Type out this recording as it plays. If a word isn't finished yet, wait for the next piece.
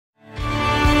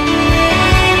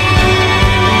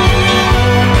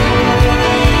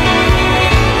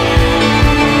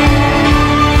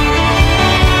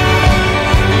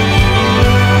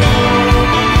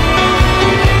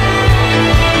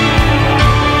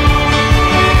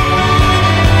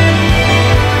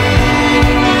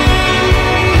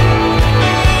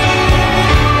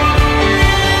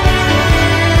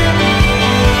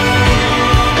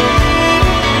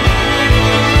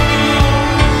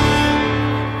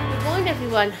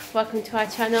everyone, welcome to our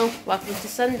channel, welcome to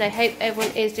Sunday. Hope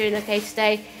everyone is doing okay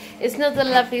today. It's another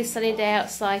lovely sunny day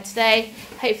outside today.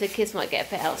 Hopefully the kids might get a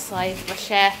bit outside, fresh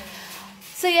air.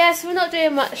 So yes, we're not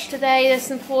doing much today.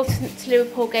 There's an important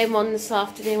Liverpool game on this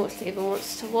afternoon which Stephen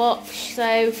wants to watch.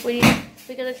 So we're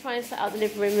going to try and set out the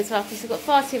living room as well because we've got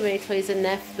far too many toys in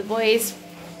there for the boys.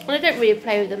 And I don't really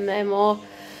play with them no more.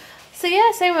 So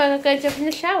yeah, so we're going to jump in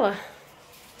the shower.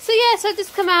 So yeah, so I've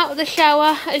just come out of the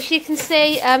shower. As you can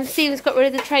see, Stephen's got rid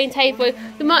of the train table.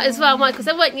 We might as well, Mike, because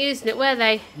they weren't using it, were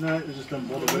they? No, they just don't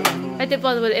bother with it anymore. They didn't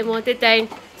bother with it anymore, did they?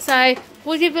 So,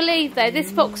 would you believe though,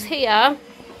 this box here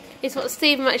is what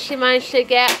Stephen actually managed to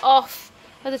get off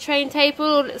of the train table.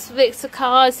 All its bits of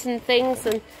cards and things,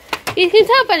 and you can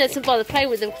tell Ben doesn't bother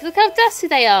playing with them because look how dusty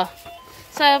they are.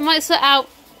 So I might sort out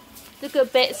the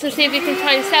good bits and see if we can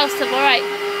try and sell stuff. Alright,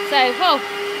 so, oh,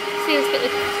 Stephen's got the,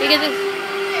 you get the,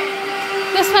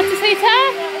 what's about to say, Tara?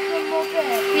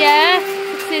 Yeah,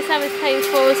 see Sammy's playing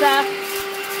Forza.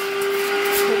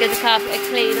 We'll get the carpet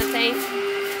clean, I think.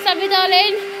 Sammy,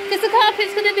 darling, because the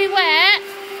carpet's going to be wet.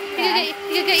 You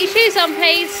can get your shoes on,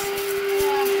 please.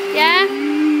 Yeah?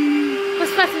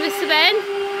 What's the matter, Mr. Ben?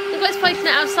 Look what's placing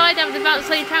it outside, having the bounce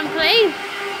on your trampoline.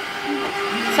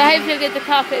 So hopefully we'll get the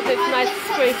carpet a bit nice,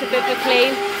 spruce, a bit of a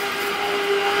clean.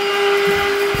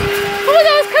 Oh,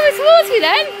 that was coming towards me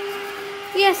then.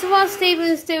 Yeah, so while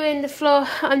Stephen's doing the floor,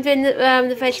 I'm doing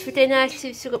the veg for dinner.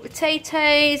 She's still got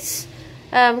potatoes,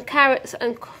 carrots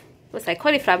and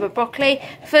cauliflower, broccoli.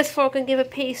 First of all, I'm going to give a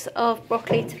piece of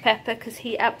broccoli to Pepper because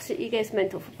he absolutely goes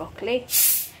mental for broccoli.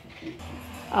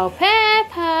 Oh,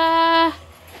 Pepper!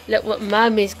 Look what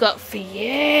Mummy's got for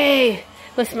you.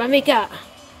 What's Mummy got?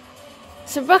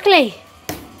 Some broccoli.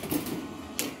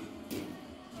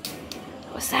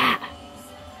 What's that?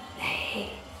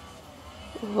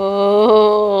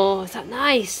 Oh, is that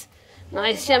nice?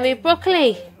 Nice yummy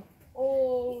broccoli.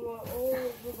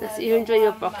 Let's you enjoy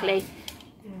your broccoli.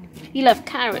 You love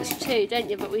carrots too, don't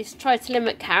you? But we try to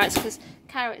limit carrots because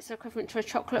carrots are equivalent to a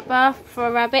chocolate bar for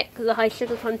a rabbit because of the high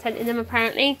sugar content in them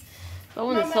apparently. But I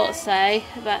wouldn't have thought so.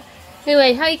 But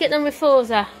anyway, how are you getting on with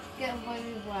Forza? Getting very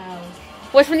well.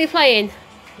 Which one are you playing?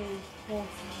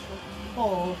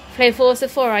 Four. Playing Forza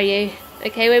 4, are you?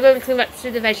 Okay, we're moving to back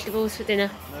to the vegetables for dinner.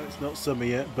 No, it's not summer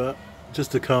yet, but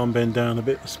just to calm Ben down a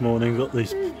bit this morning, got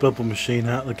this bubble machine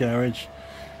out of the garage.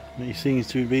 And he seems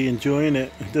to be enjoying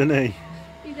it, doesn't he?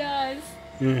 He does.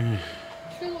 Yeah.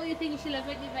 Still all your things you love,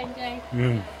 don't you, Benji?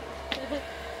 Yeah.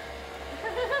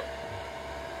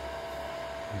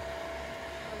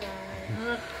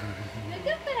 Look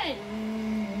at Ben.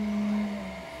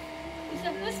 I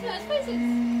suppose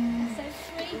it's so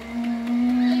sweet.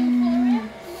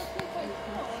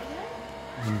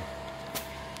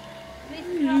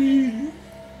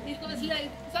 He's got his leg.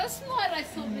 Is that a smile I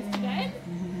saw, Mr. Ben?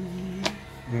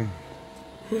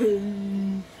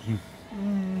 Hey.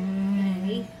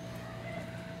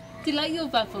 Do you like your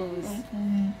bubbles?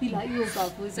 You like your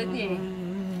bubbles, don't you?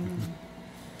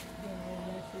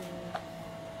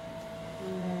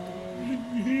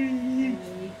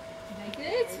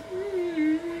 Good?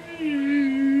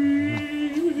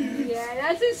 Yeah,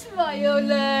 that's a smile,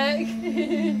 look.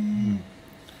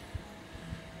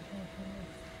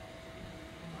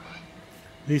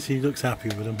 At least he looks happy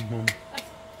with them, Mum.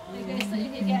 There you go, so you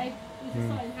can get he's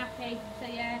starting happy, so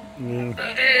yeah.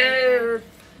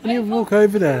 Can you walk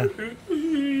over there? The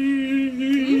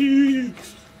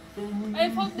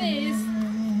problem is,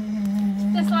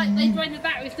 that's like they drain the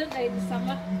batteries, don't they, in the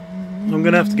summer? I'm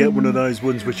going to have to get one of those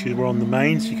ones which are on the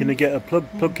mains. You can get a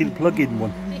plug-in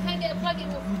one. You can get a plug-in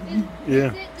one. Yeah.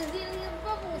 There's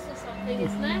bubbles or something,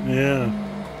 isn't there? Yeah.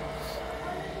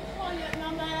 Toilet,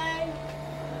 Mummy.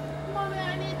 Mummy,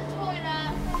 I need the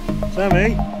toilet.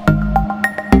 Sammy?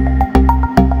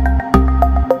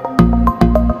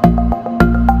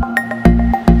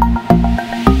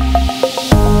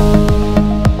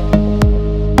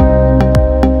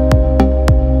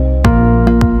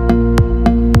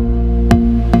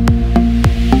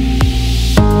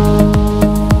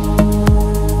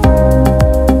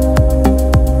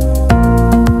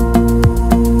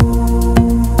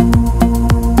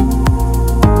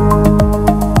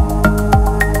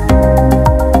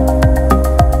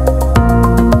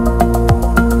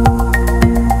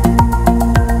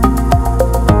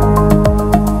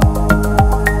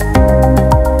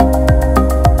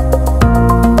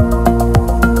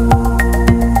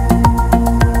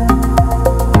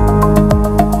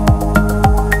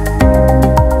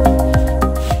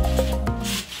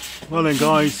 Well then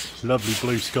guys, lovely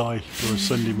blue sky for a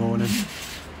Sunday morning.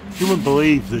 You wouldn't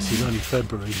believe this is only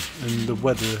February and the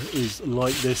weather is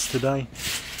like this today.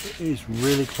 it is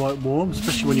really quite warm,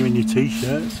 especially when you're in your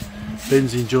t-shirts.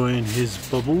 Ben's enjoying his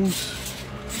bubbles.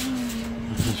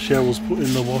 And Cheryl's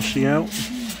putting the washing out.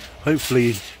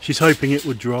 Hopefully, she's hoping it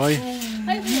would dry.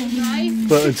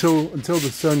 But until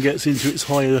the sun gets into its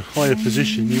higher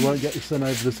position, you won't get the sun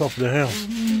over the top of the house.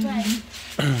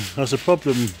 That's a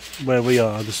problem where we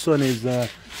are. The sun is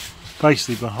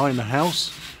basically behind the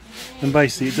house, and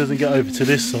basically it doesn't get over to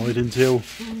this side until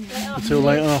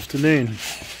late afternoon.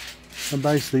 And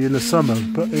basically in the summer,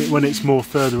 but when it's more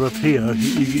further up here,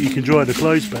 you can dry the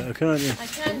clothes better, can't you? I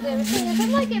can do. I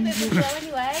might get a bit of a glow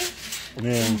anyway.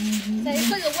 Yeah. So you've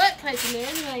got your work clothes in here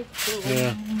anyway.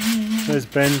 Yeah. There's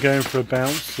Ben going for a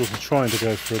bounce, or trying to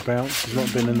go for a bounce. He's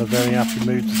not been in a very happy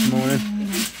mood this morning.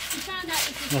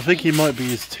 I think he might be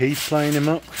his teeth playing him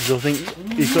up, because I think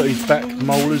he's got his back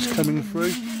molars coming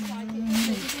through.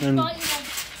 And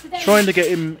trying to get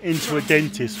him into a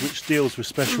dentist which deals with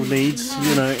special needs,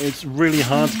 you know, it's really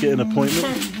hard to get an appointment.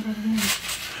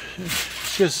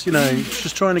 It's just, you know,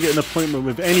 just trying to get an appointment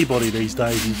with anybody these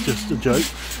days is just a joke.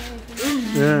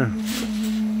 Yeah.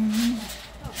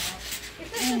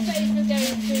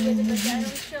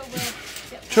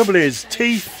 Trouble is,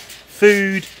 teeth,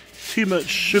 food, too much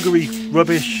sugary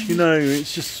rubbish, you know,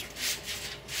 it's just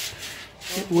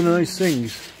one of those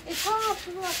things. It's hard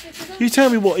for us because You tell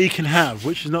me what he can have,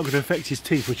 which is not going to affect his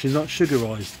teeth, which is not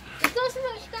sugarised. it's not so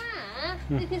much that,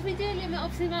 because we do limit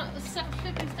obviously the amount of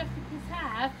sugar and stuff we can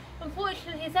have.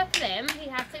 Unfortunately, his epilem, he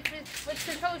has to, which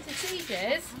controls his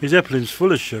seizures. His epilem's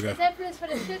full of sugar. His epilem's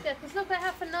full of sugar, because look what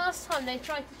happened last time they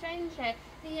tried to change it.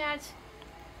 He had,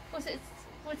 what did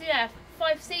he have?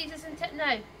 5 seizures in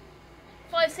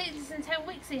 5 seizures in 10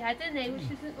 weeks he had, didn't he? Which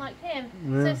isn't like him.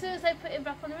 Yeah. So as soon as they put him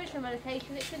back on the original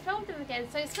medication, it controlled him again.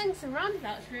 So it swings and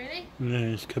roundabouts, really. Yeah,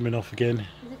 he's coming off again.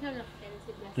 Is it coming off again?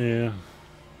 Is it? Yeah.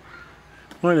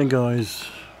 Right then, guys.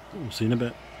 We'll see you in a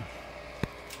bit.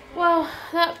 Well,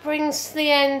 that brings to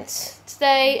the end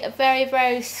today. A very,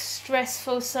 very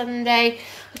stressful Sunday.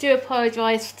 I do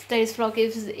apologise for today's vlog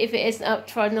if it isn't up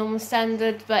to our normal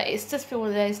standard, but it's just been one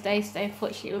of those days today,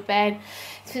 unfortunately, with Ben.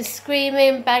 He's been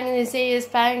screaming, banging his ears,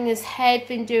 banging his head,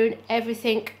 been doing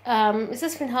everything. It's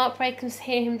just been heartbreaking to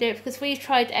hear him do it, because we've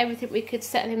tried everything we could to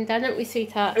settle him down, haven't we,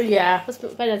 sweetheart? Yeah.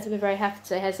 Ben hasn't been very happy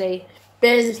today, has he?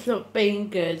 Ben's not being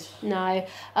good. No.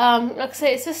 Like I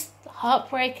say, it's just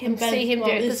heartbreaking to see him do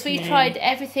it, because we tried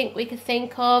everything we could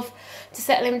think of to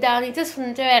settle him down. He just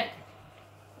wouldn't do it.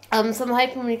 So I'm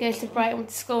hoping when he goes to Brighton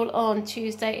to school on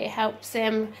Tuesday, it helps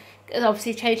him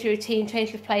obviously change the routine,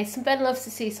 change the place. And Ben loves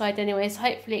the seaside anyway, so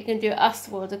hopefully it can do us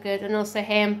the world of good, and also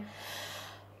him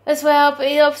as well. But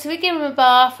obviously we give him a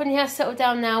bath and he has settled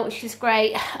down now, which is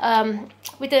great.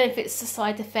 We don't know if it's a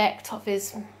side effect of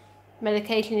his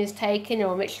medication he's taking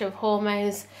or a mixture of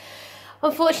hormones.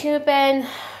 Unfortunately with Ben,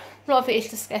 a lot of it is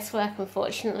just guesswork,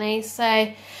 unfortunately.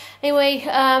 So anyway,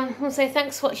 we'll say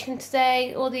thanks for watching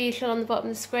today. All the usual on the bottom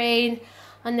of the screen,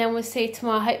 and then we'll see you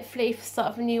tomorrow, hopefully for the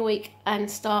start of a new week and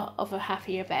start of a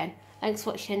happier Ben. Thanks for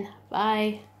watching.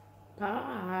 Bye.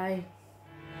 Bye.